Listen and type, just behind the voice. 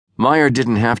Meyer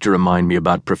didn't have to remind me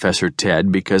about Professor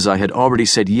Ted because I had already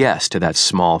said yes to that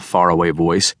small, faraway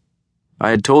voice. I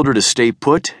had told her to stay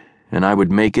put, and I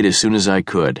would make it as soon as I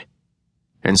could.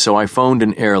 And so I phoned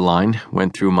an airline,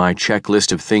 went through my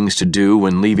checklist of things to do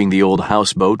when leaving the old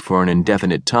houseboat for an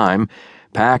indefinite time,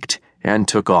 packed, and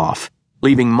took off,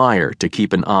 leaving Meyer to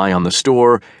keep an eye on the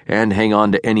store and hang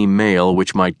on to any mail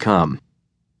which might come.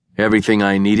 Everything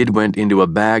I needed went into a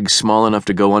bag small enough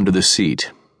to go under the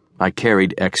seat. I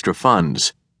carried extra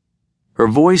funds. Her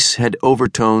voice had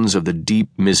overtones of the deep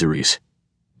miseries.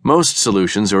 Most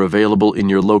solutions are available in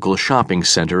your local shopping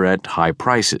center at high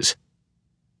prices.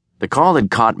 The call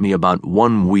had caught me about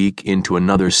 1 week into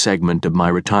another segment of my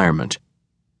retirement.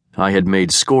 I had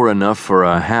made score enough for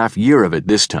a half year of it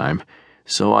this time,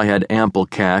 so I had ample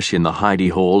cash in the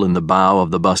hidey hole in the bow of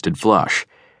the busted flush.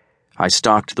 I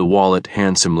stocked the wallet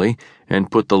handsomely and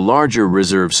put the larger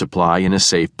reserve supply in a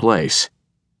safe place.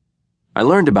 I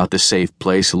learned about the safe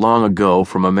place long ago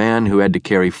from a man who had to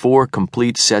carry 4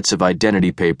 complete sets of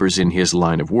identity papers in his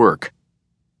line of work.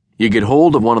 You get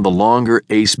hold of one of the longer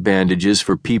ace bandages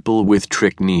for people with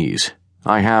trick knees.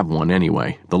 I have one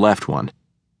anyway, the left one.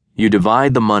 You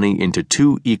divide the money into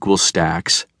 2 equal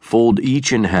stacks, fold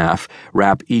each in half,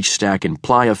 wrap each stack in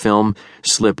pliafilm,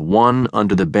 slip 1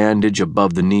 under the bandage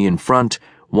above the knee in front,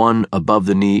 1 above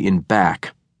the knee in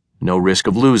back. No risk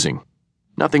of losing.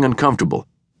 Nothing uncomfortable.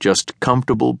 Just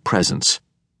comfortable presence.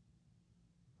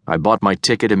 I bought my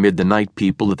ticket amid the night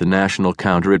people at the national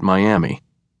counter at Miami.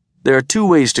 There are 2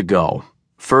 ways to go,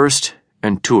 first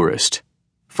and tourist.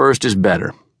 First is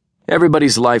better.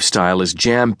 Everybody's lifestyle is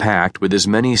jam-packed with as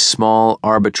many small,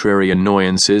 arbitrary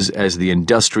annoyances as the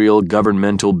industrial,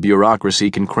 governmental bureaucracy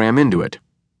can cram into it.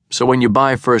 So when you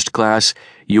buy first class,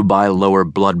 you buy lower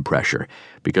blood pressure,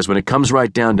 because when it comes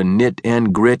right down to nit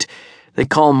and grit, they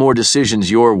call more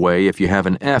decisions your way if you have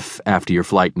an F after your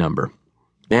flight number.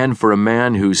 And for a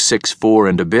man who's 6'4"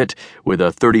 and a bit, with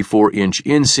a 34-inch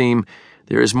inseam,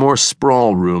 there is more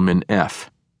sprawl room in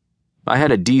F. I had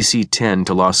a DC-10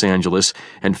 to Los Angeles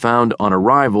and found on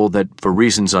arrival that, for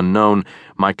reasons unknown,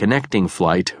 my connecting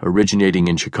flight, originating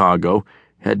in Chicago,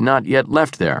 had not yet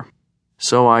left there.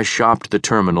 So I shopped the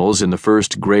terminals in the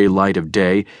first gray light of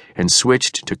day and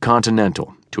switched to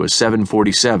Continental, to a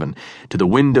 747, to the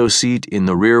window seat in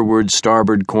the rearward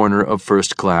starboard corner of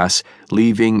first class,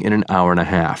 leaving in an hour and a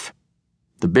half.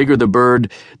 The bigger the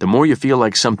bird, the more you feel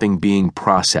like something being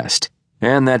processed,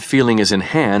 and that feeling is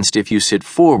enhanced if you sit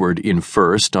forward in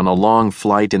first on a long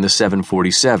flight in the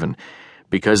 747,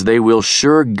 because they will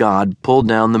sure God pull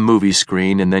down the movie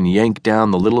screen and then yank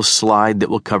down the little slide that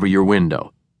will cover your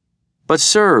window. But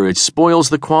sir, it spoils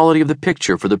the quality of the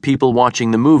picture for the people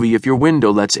watching the movie if your window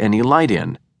lets any light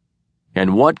in.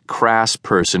 And what crass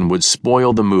person would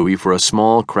spoil the movie for a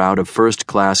small crowd of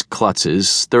first-class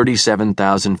klutzes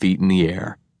 37,000 feet in the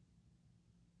air?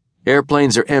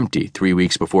 Airplanes are empty 3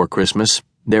 weeks before Christmas.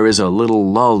 There is a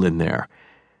little lull in there.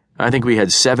 I think we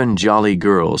had 7 jolly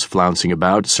girls flouncing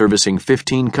about, servicing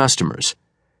 15 customers.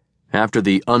 After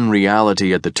the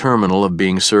unreality at the terminal of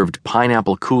being served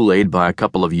pineapple Kool-Aid by a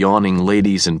couple of yawning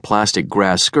ladies in plastic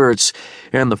grass skirts,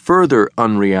 and the further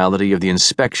unreality of the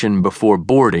inspection before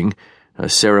boarding, a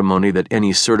ceremony that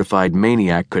any certified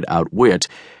maniac could outwit,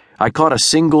 I caught a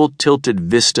single tilted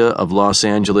vista of Los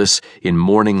Angeles in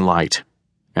morning light,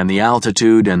 and the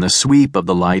altitude and the sweep of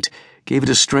the light gave it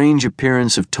a strange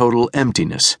appearance of total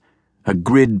emptiness, a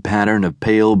grid pattern of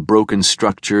pale broken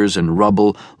structures and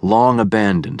rubble long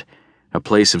abandoned, a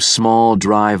place of small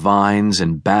dry vines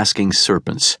and basking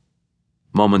serpents.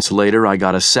 Moments later I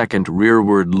got a second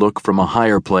rearward look from a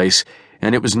higher place,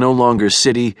 and it was no longer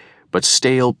city, but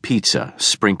stale pizza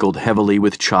sprinkled heavily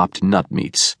with chopped nut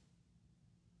meats.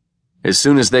 As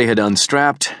soon as they had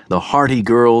unstrapped, the hearty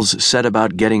girls set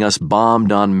about getting us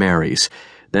bombed on Mary's,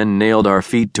 then nailed our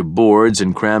feet to boards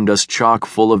and crammed us chock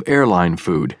full of airline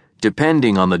food,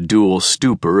 depending on the dual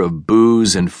stupor of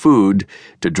booze and food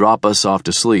to drop us off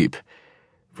to sleep.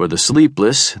 For the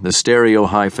sleepless, the stereo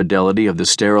high fidelity of the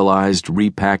sterilized,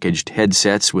 repackaged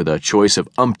headsets with a choice of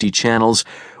umpty channels,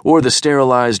 or the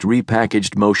sterilized,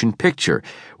 repackaged motion picture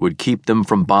would keep them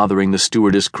from bothering the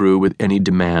stewardess crew with any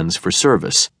demands for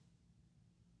service.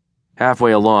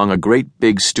 Halfway along, a great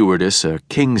big stewardess, a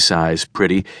king-size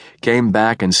pretty, came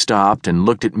back and stopped and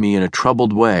looked at me in a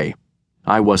troubled way.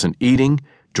 I wasn't eating,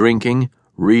 drinking,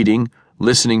 reading,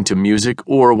 listening to music,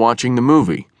 or watching the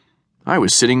movie. I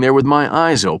was sitting there with my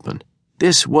eyes open.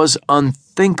 This was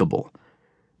unthinkable.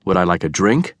 Would I like a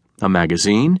drink? A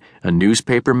magazine? A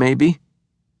newspaper, maybe?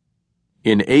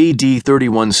 In AD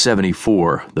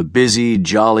 3174, the busy,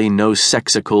 jolly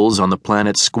no-sexicles on the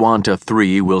planet Squanta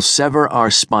 3 will sever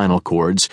our spinal cords